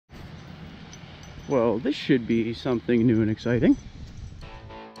Well, this should be something new and exciting.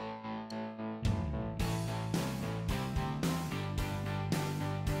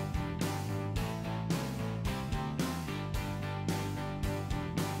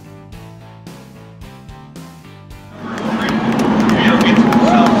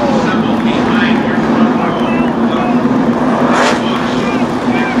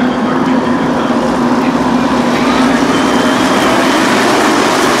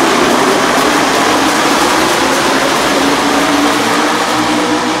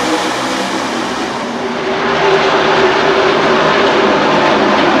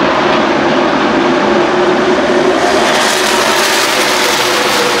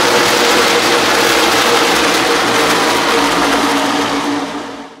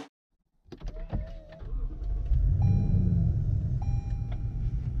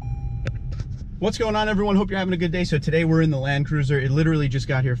 What's going on, everyone? Hope you're having a good day. So today we're in the Land Cruiser. It literally just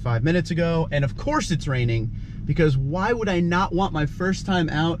got here 5 minutes ago, and of course it's raining, because why would I not want my first time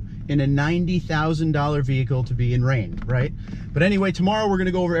out in a $90,000 vehicle to be in rain, right? But anyway, tomorrow we're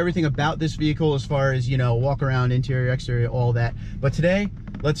gonna go over everything about this vehicle as far as, you know, walk around, interior, exterior, all that. But today,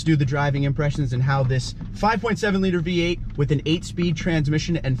 let's do the driving impressions and how this 5.7 liter V8 with an 8-speed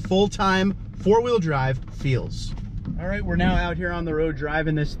transmission and full-time 4-wheel drive feels. All right, we're now out here on the road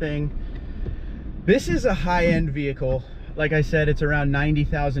driving this thing. This is a high-end vehicle. Like I said, it's around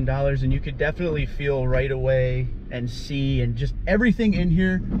 $90,000, and you could definitely feel right away and see, and just everything in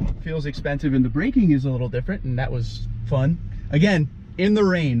here feels expensive, and the braking is a little different, and that was fun. Again, in the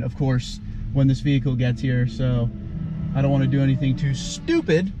rain, of course, when this vehicle gets here, so I don't want to do anything too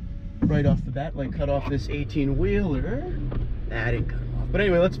stupid right off the bat, like cut off this 18-wheeler. Nah, I didn't cut it off. But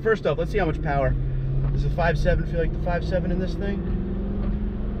anyway, first off, let's see how much power. Does the 5.7 feel like the 5.7 in this thing?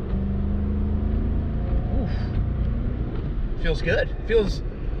 Feels good.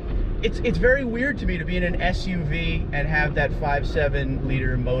 It's very weird to me to be in an SUV and have that 5.7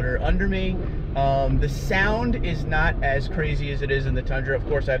 liter motor under me. The sound is not as crazy as it is in the Tundra. Of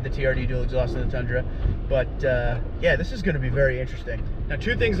course, I have the TRD dual exhaust in the Tundra, but yeah, this is going to be very interesting. Now,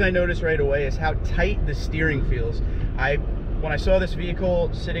 two things I noticed right away is how tight the steering feels. When I saw this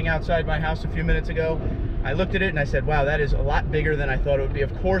vehicle sitting outside my house a few minutes ago, I looked at it and I said, wow, that is a lot bigger than I thought it would be.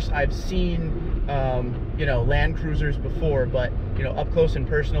 Of course, I've seen you know, Land Cruisers before, but you know, up close and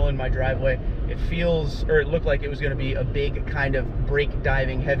personal in my driveway, it feels, or it looked like it was going to be a big kind of brake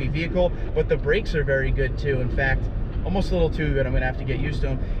diving heavy vehicle, but the brakes are very good too. In fact, almost a little too good. I'm going to have to get used to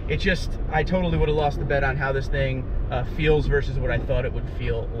them. It just, I totally would have lost the bet on how this thing feels versus what I thought it would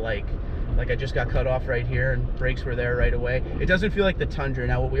feel like. Like, I just got cut off right here and brakes were there right away. It doesn't feel like the Tundra.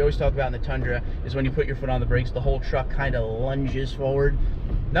 Now, what we always talk about in the Tundra is when you put your foot on the brakes, the whole truck kind of lunges forward.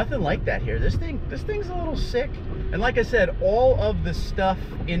 Nothing like that here. This thing's a little sick. And like I said, all of the stuff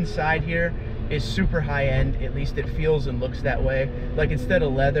inside here is super high end. At least it feels and looks that way. Like, instead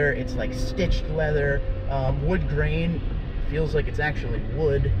of leather, it's like stitched leather. Wood grain feels like it's actually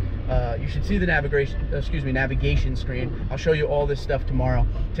wood. You should see the navigation screen. I'll show you all this stuff tomorrow.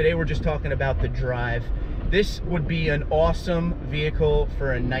 Today we're just talking about the drive. This would be an awesome vehicle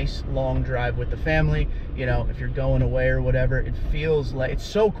for a nice long drive with the family. You know, if you're going away or whatever, it feels like it's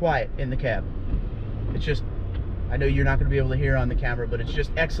so quiet in the cab. It's just, I know you're not going to be able to hear on the camera, but it's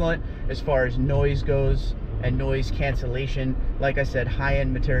just excellent as far as noise goes and noise cancellation. Like I said,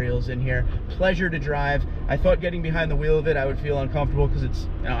 high-end materials in here. Pleasure to drive. I thought getting behind the wheel of it, I would feel uncomfortable because it's,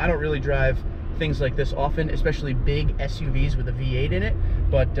 you know, I don't really drive things like this often, especially big SUVs with a V8 in it,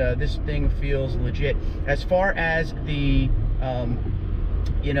 but this thing feels legit. As far as the,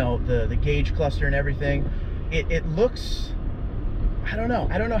 you know, the gauge cluster and everything, it looks, I don't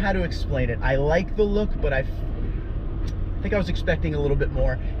know how to explain it. I like the look, but I think I was expecting a little bit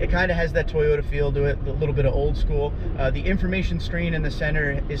more. It kind of has that Toyota feel to it, a little bit of old school. The information screen in the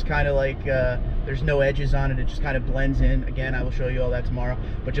center is kind of like, there's no edges on it. It just kind of blends in. Again, I will show you all that tomorrow,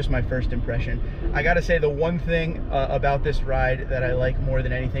 but just my first impression. I gotta say, the one thing about this ride that I like more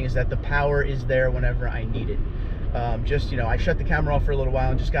than anything is that the power is there whenever I need it. Just, you know, I shut the camera off for a little while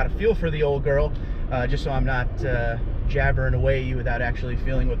and just got a feel for the old girl, just so I'm not jabbering away you without actually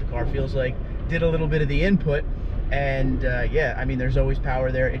feeling what the car feels like. Did a little bit of the input, and yeah, I mean, there's always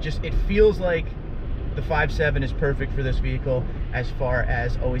power there. It feels like the 5.7 is perfect for this vehicle as far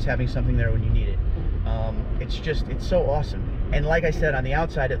as always having something there when you need it. It's so awesome. And like I said, on the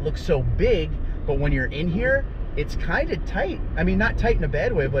outside, it looks so big, but when you're in here, it's kind of tight. I mean, not tight in a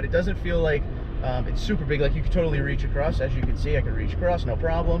bad way, but it doesn't feel like it's super big. Like, you could totally reach across. As you can see, I can reach across, no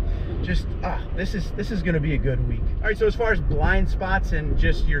problem. Just, this is gonna be a good week. All right, so as far as blind spots and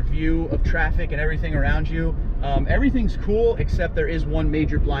just your view of traffic and everything around you, Everything's cool, except there is one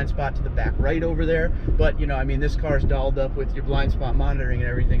major blind spot to the back right over there. But, you know, I mean, this car's dolled up with your blind spot monitoring and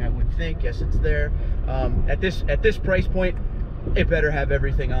everything, I would think. Yes, it's there. At this price point, it better have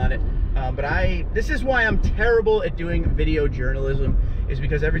everything on it. This is why I'm terrible at doing video journalism, is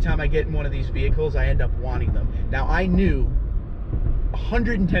because every time I get in one of these vehicles, I end up wanting them. Now, I knew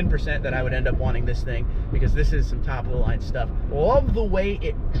 110% that I would end up wanting this thing, because this is some top of the line stuff. Love the way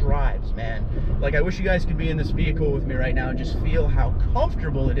it drives, man. Like, I wish you guys could be in this vehicle with me right now and just feel how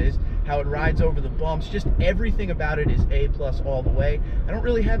comfortable it is, how it rides over the bumps. Just everything about it is A+ all the way. I don't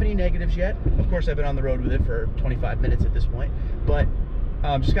really have any negatives yet. Of course, I've been on the road with it for 25 minutes at this point, but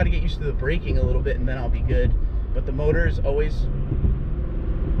just got to get used to the braking a little bit and then I'll be good. But the motor is always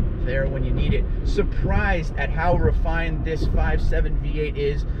there when you need it. Surprised at how refined this 5.7 V8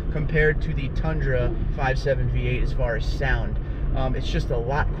 is compared to the Tundra 5.7 V8 as far as sound. It's just a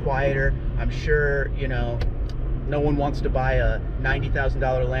lot quieter. I'm sure, you know, no one wants to buy a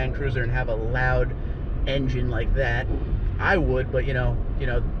 $90,000 Land Cruiser and have a loud engine like that. I would, but you know,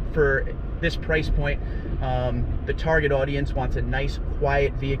 for this price point, the target audience wants a nice,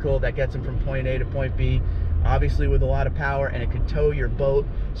 quiet vehicle that gets them from point A to point B, obviously with a lot of power, and it could tow your boat.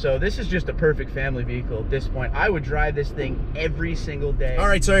 So this is just a perfect family vehicle at this point. I would drive this thing every single day. All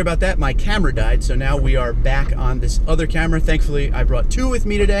right, sorry about that. My camera died, so now we are back on this other camera. Thankfully, I brought two with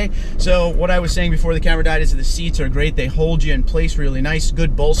me today. So what I was saying before the camera died is the seats are great. They hold you in place really nice,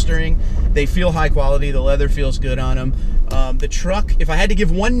 good bolstering. They feel high quality. The leather feels good on them. The truck, if I had to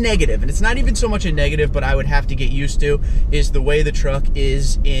give one negative, and it's not even so much a negative, but I would have to get used to, is the way the truck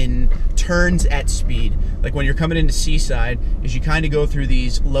is in turns at speed. Like when you're coming into Seaside, is you kind of go through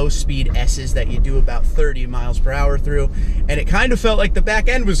these low speed S's that you do about 30 miles per hour through, and it kind of felt like the back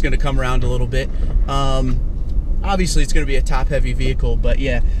end was going to come around a little bit. Obviously it's going to be a top heavy vehicle, but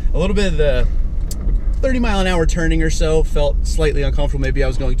yeah, a little bit of the 30 mile an hour turning or so felt slightly uncomfortable. Maybe I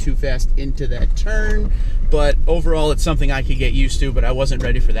was going too fast into that turn, but overall it's something I could get used to, but I wasn't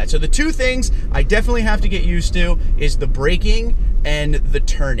ready for that. So the two things I definitely have to get used to is the braking and the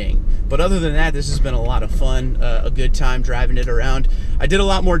turning. But other than that, this has been a lot of fun, a good time driving it around. I did a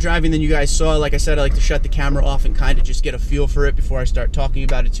lot more driving than you guys saw. Like I said, I like to shut the camera off and kind of just get a feel for it before I start talking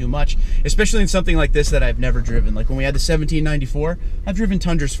about it too much, especially in something like this that I've never driven. Like when we had the 1794, I've driven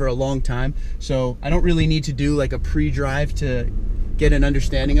Tundras for a long time, so I don't really need to do like a pre-drive to get an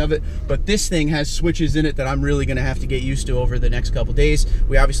understanding of it. But this thing has switches in it that I'm really gonna have to get used to over the next couple days.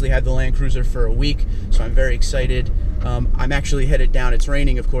 We obviously had the Land Cruiser for a week, so I'm very excited. I'm actually headed down, it's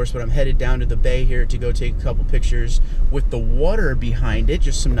raining of course, but I'm headed down to the bay here to go take a couple pictures with the water behind it,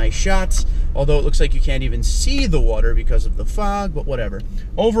 just some nice shots, although it looks like you can't even see the water because of the fog, but whatever.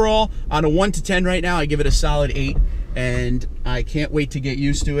 Overall, on a 1 to 10 right now, I give it a solid 8, and I can't wait to get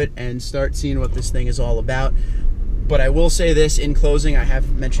used to it and start seeing what this thing is all about. But I will say this in closing, I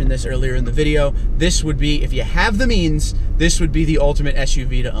have mentioned this earlier in the video, this would be, if you have the means, this would be the ultimate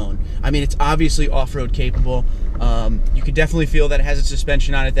SUV to own. I mean, it's obviously off-road capable. You can definitely feel that it has a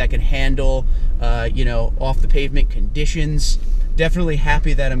suspension on it that can handle, you know, off the pavement conditions. Definitely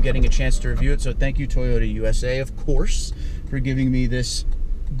happy that I'm getting a chance to review it. So thank you, Toyota USA, of course, for giving me this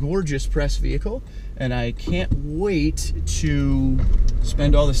gorgeous press vehicle. And I can't wait to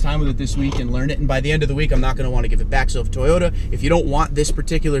spend all this time with it this week and learn it. And by the end of the week, I'm not going to want to give it back. So if Toyota, if you don't want this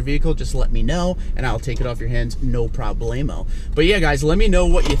particular vehicle, just let me know and I'll take it off your hands, no problemo. But yeah, guys, let me know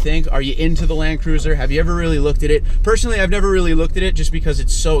what you think. Are you into the Land Cruiser? Have you ever really looked at it? Personally, I've never really looked at it just because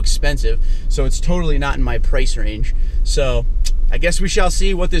it's so expensive. So it's totally not in my price range. So I guess we shall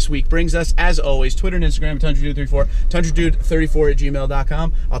see what this week brings us. As always, Twitter and Instagram, TundraDude34,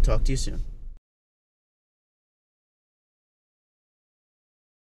 TundraDude34@gmail.com. I'll talk to you soon.